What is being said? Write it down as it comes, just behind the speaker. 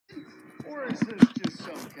Or is this just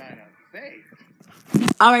some kind of fake?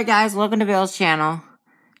 Alright guys, welcome to Bill's channel.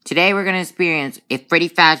 Today we're going to experience if Freddy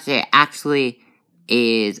Fazbear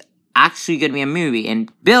is actually going to be a movie, and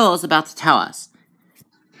Bill's about to tell us.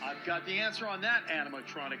 I've got the answer on that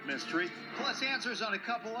animatronic mystery, plus answers on a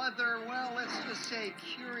couple other, well, let's just say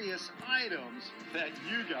curious items that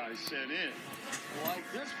you guys sent in. Like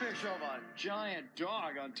this picture of a giant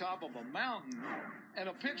dog on top of a mountain, and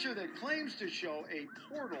a picture that claims to show a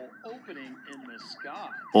portal opening in the sky.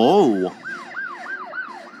 Oh.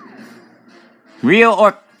 Real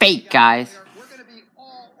or fake, guys? We're going to be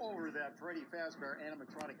all over that Freddy Fazbear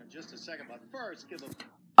animatronic in just a second, but first, give them...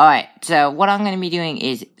 Alright, so what I'm going to be doing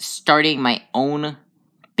is starting my own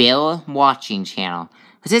Bill watching channel.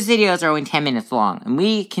 Because his videos are only 10 minutes long, and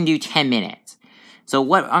we can do 10 minutes. So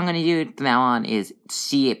what I'm going to do from now on is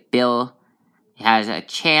see if Bill has a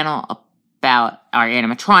channel about our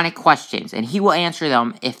animatronic questions, and he will answer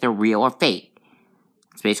them if they're real or fake.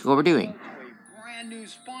 That's basically what we're doing. A brand new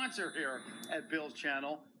sponsor here at Bill's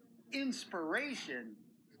channel, Inspiration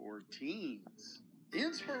for Teens.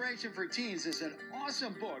 Inspiration for Teens is an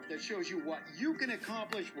awesome book that shows you what you can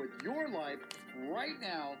accomplish with your life right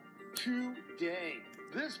now, today.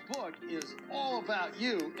 This book is all about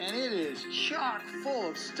you, and it is chock full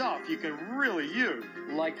of stuff you can really use.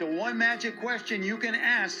 Like the one magic question you can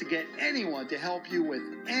ask to get anyone to help you with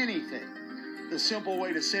anything. The simple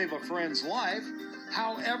way to save a friend's life.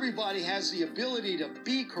 How everybody has the ability to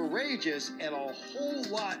be courageous, and a whole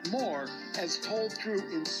lot more as told through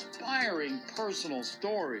inspiring personal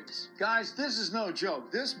stories. Guys, this is no joke.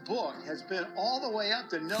 This book has been all the way up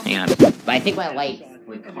to number... Hang on, but I think my light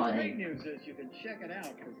would And call the great it. news is you can check it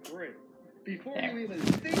out for free. Before There. you even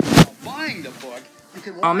think about buying the book, you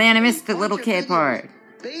can Oh man, I watch missed a the little bunch of kid videos part.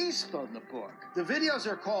 based on the book. The videos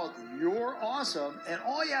are called You're Awesome, and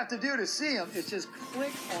all you have to do to see them is just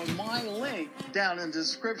click on my link down in the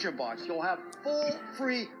description box. You'll have full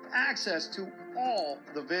free access to all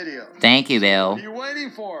the videos. Thank you, Bill. What are you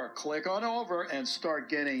waiting for? Click on over and start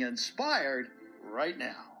getting inspired right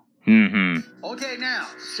now. Mm-hmm. Okay, now,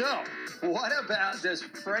 so, what about this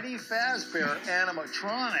Freddy Fazbear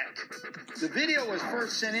animatronic? The video was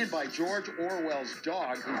first sent in by George Orwell's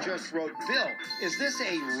dog, who just wrote, Bill, is this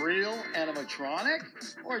a real animatronic,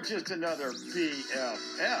 or just another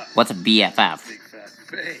BFF? What's a BFF? Big fat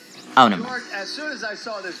fake. Oh, no. George, as soon as I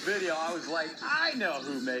saw this video, I was like, I know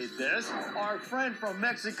who made this. Our friend from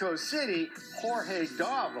Mexico City, Jorge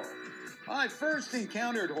Davo. I first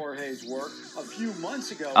encountered Jorge's work a few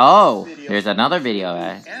months ago. Oh, there's another video,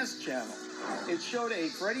 S channel. It showed a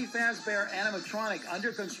Freddy Fazbear animatronic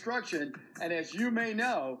under construction, and as you may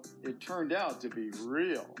know, it turned out to be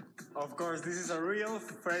real. Of course, this is a real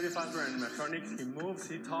Freddy Fazbear animatronic. He moves,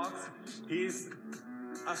 he talks, he's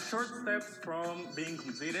a short steps from being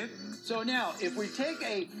completed. So now, if we take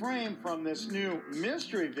a frame from this new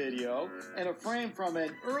mystery video and a frame from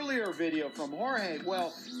an earlier video from Jorge,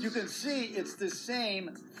 well, you can see it's the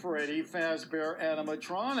same Freddy Fazbear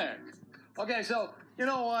animatronic. Okay, so, you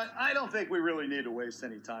know what? I don't think we really need to waste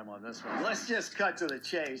any time on this one. Let's just cut to the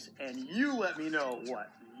chase, and you let me know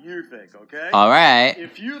what you think, okay? Alright.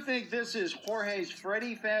 If you think this is Jorge's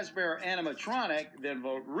Freddy Fazbear animatronic, then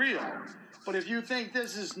vote real. But if you think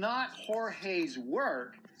this is not Jorge's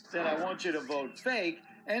work, then I want you to vote fake.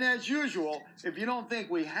 And as usual, if you don't think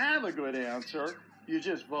we have a good answer, you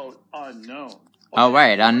just vote unknown.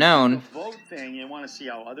 Alright, unknown. The vote thing, you want to see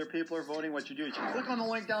how other people are voting, what you do is you click on the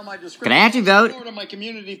link down my description. Can I actually vote? Go to my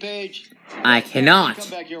community page. I cannot. Come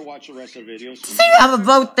back here and watch the rest of the videos. So you have a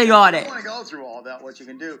vote thing on If it. you want to go through all that, what you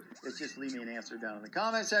can do is just leave me an answer down in the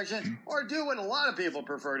comment section, or do what a lot of people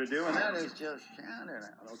prefer to do, and that is just shout it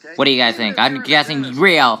out, okay? What do you guys think? I'm guessing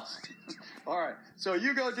real. All right, so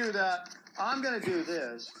you go do that. I'm going to do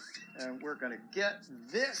this, and we're going to get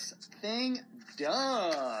this thing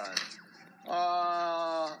done.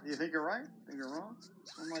 You think you're right? Think you're wrong?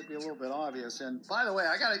 This one might be a little bit obvious. And by the way,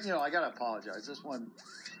 I gotta apologize. This one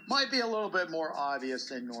might be a little bit more obvious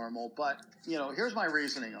than normal, but here's my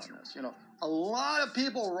reasoning on this. A lot of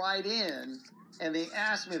people write in and they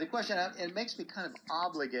ask me the question. It makes me kind of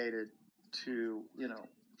obligated to,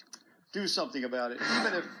 do something about it,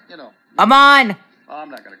 even if, Come on. I'm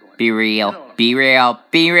not gonna go in. Be real. Be real.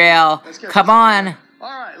 Be real. Come on.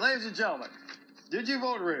 All right, ladies and gentlemen, did you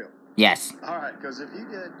vote real? Yes. All right, because if you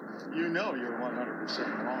did, you're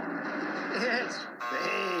 100% wrong. It's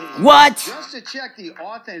fake. What? Just to check the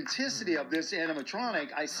authenticity of this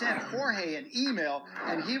animatronic, I sent Jorge an email,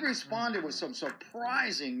 and he responded with some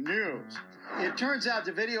surprising news. It turns out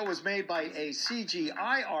the video was made by a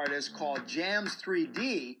CGI artist called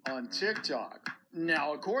Jams3D on TikTok.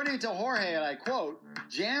 Now, according to Jorge, and I quote,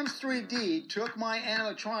 Jams 3D took my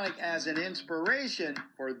animatronic as an inspiration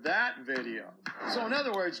for that video. So in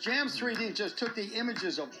other words, Jams 3D just took the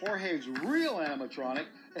images of Jorge's real animatronic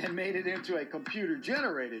and made it into a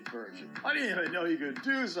computer-generated version. I didn't even know you could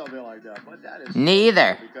do something like that, but that is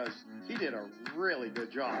Neither. because he did a really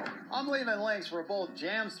good job. I'm leaving links for both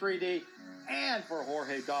Jams 3D and for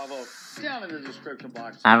Jorge Davo down in the description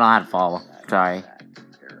box. I don't know how to follow. Sorry.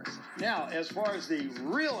 Now, as far as the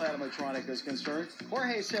real animatronic is concerned,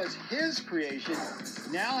 Jorge says his creation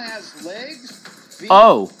now has legs, feet,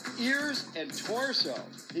 ears, and torso.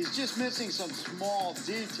 He's just missing some small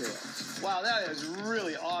details. Wow, that is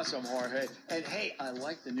really awesome, Jorge. And hey, I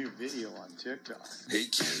like the new video on TikTok. Hey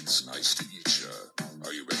kids, nice to meet ya.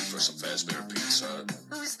 Are you ready for some Fazbear pizza?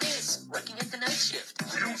 Who's this? Working at the night shift.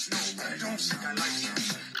 I don't know, but I don't think I like you.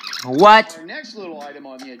 What? Our next little item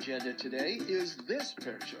on the agenda today is this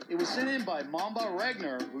picture. It was sent in by Mamba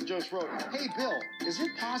Regner, who just wrote, Hey Bill, is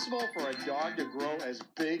it possible for a dog to grow as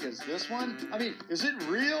big as this one? I mean, is it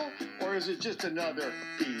real or is it just another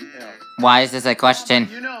BF? Why is this a question?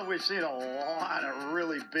 You know, we've seen a lot of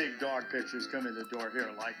really big dog pictures come in the door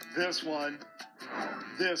here, like this one,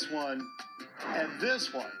 and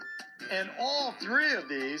this one. And all three of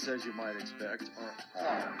these, as you might expect, are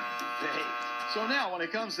all big. So now, when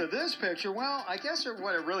it comes to this picture, well, I guess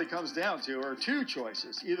what it really comes down to are two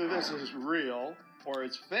choices. Either this is real or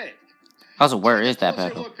it's fake. Also, where is that Closer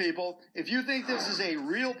picture? look, people. If you think this is a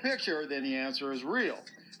real picture, then the answer is real.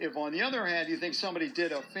 If, on the other hand, you think somebody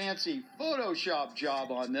did a fancy Photoshop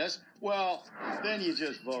job on this, well, then you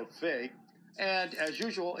just vote fake. And as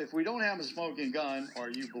usual, if we don't have a smoking gun, or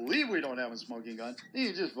you believe we don't have a smoking gun, then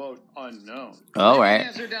you just vote unknown. All Leave right. your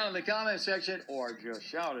answer down in the comment section, or just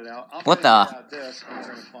shout it out. I'm What gonna the? check out this, and we're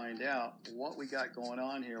going to find out what we got going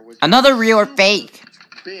on here. With Another real or fake?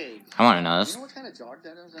 Big. I want to know You this. know what kind of dog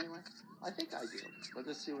that is, anyway? I think I do. But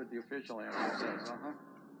let's see what the official answer says.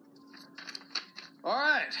 All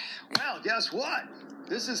right. Well, guess what?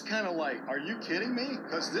 This is kind of like, are you kidding me?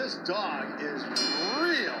 Because this dog is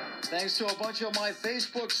real. Thanks to a bunch of my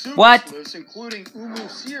Facebook super What? sleuths, including Umu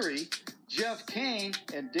Siri, Jeff Kane,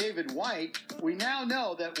 and David White, we now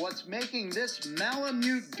know that what's making this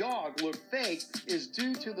Malamute dog look fake is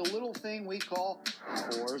due to the little thing we call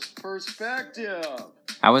forced perspective.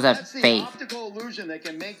 How was that That's the fake? optical illusion that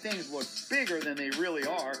can make things look bigger than they really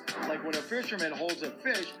are, like when a fisherman holds a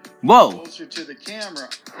fish Whoa. closer to the camera.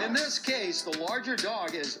 In this case, the larger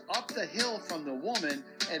dog is up the hill from the woman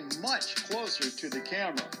and much closer to the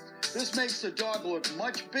camera. This makes the dog look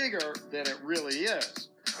much bigger than it really is.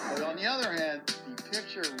 But on the other hand, the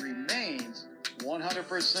picture remains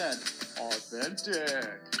 100% authentic.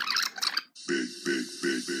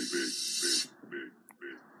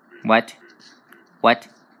 What? What?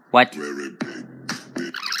 What? Hey,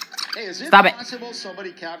 is it Stop it. possible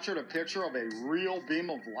somebody captured a picture of a real beam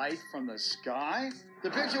of light from the sky? The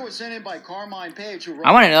picture was sent in by Carmine Page, who wrote,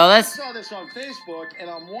 I want to know I this. saw this on Facebook, and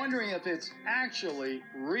I'm wondering if it's actually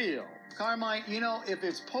real. Carmine, you know, if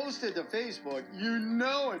it's posted to Facebook, you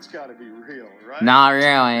know it's got to be real, right? Not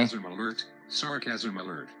really. Sarcasm alert. Sarcasm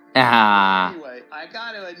alert. Ah. Anyway, I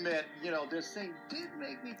got to admit, you know, this thing did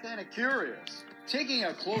make me kind of curious. Taking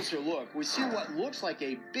a closer look, we see what looks like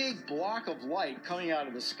a big block of light coming out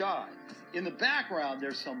of the sky. In the background,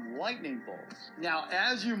 there's some lightning bolts. Now,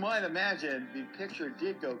 as you might imagine, the picture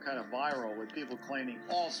did go kind of viral with people claiming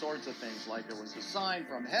all sorts of things, like it was a sign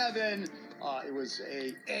from heaven, it was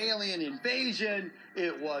an alien invasion,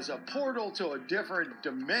 it was a portal to a different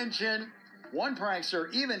dimension. One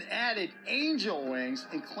prankster even added angel wings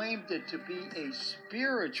and claimed it to be a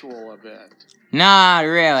spiritual event. Not So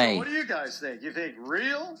really. what do you guys think? You think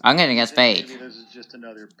real? I'm gonna guess I think fake. Maybe this is just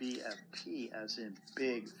another BFP, as in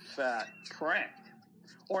big fat prank.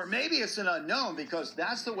 Or maybe it's an unknown because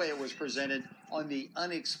that's the way it was presented on the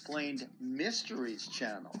Unexplained Mysteries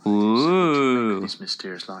channel. Ooh. These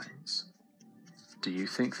mysterious lights. Do you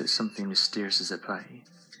think that something mysterious is at play?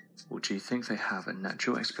 Or do you think they have a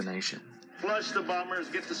natural explanation? Flush the bombers,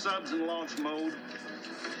 get the subs in launch mode.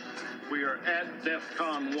 We are at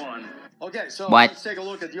DEFCON 1. Okay, so What? let's take a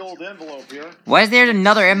look at the old envelope here. Why is there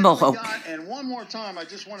another Here's what we envelope? got, and one more time, I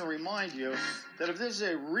just want to remind you that if this is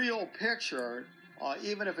a real picture,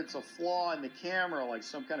 even if it's a flaw in the camera, like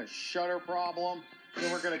some kind of shutter problem,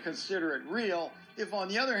 then we're going to consider it real. If, on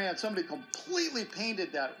the other hand, somebody completely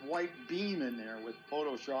painted that white beam in there with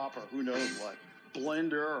Photoshop or who knows what,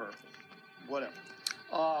 Blender or whatever,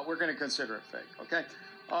 we're going to consider it fake, okay?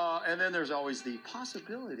 And then there's always the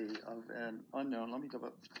possibility of an unknown. Let me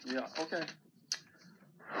double. Yeah, okay.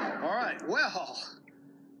 All right. Well,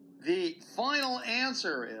 the final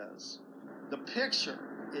answer is The picture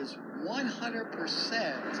is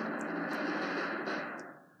 100%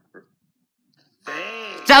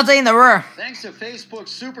 fake. Something in the room. Thanks to Facebook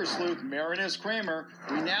super sleuth Marinus Kramer,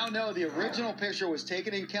 we now know the original picture was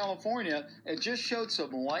taken in California and just showed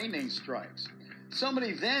some lightning strikes.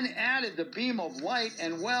 Somebody then added the beam of light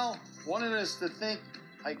and, well, wanted us to think,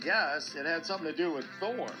 I guess, it had something to do with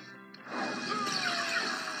Thor.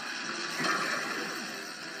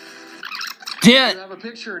 If you have a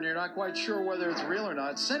picture and you're not quite sure whether it's real or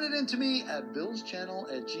not, send it in to me at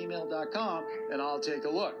billschannel@gmail.com and I'll take a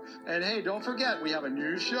look. And hey, don't forget, we have a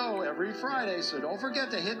new show every Friday, so don't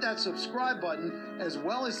forget to hit that subscribe button as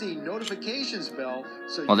well as the notifications bell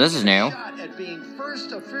so Well, this is new. a shot at being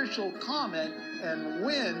first official comment and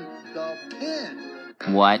win the pin.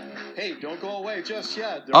 What? Hey, don't go away just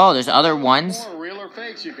yet. Oh, there's other ones? More real or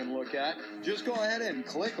fakes you can look at. Just go ahead and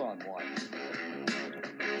click on one.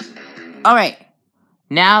 Alright.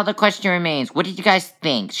 Now the question remains, what did you guys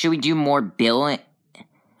think? Should we do more Bill?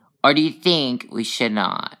 Or do you think we should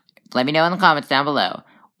not? Let me know in the comments down below.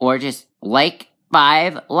 Or just like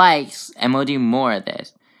 5 likes and we'll do more of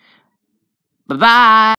this. Bye-bye!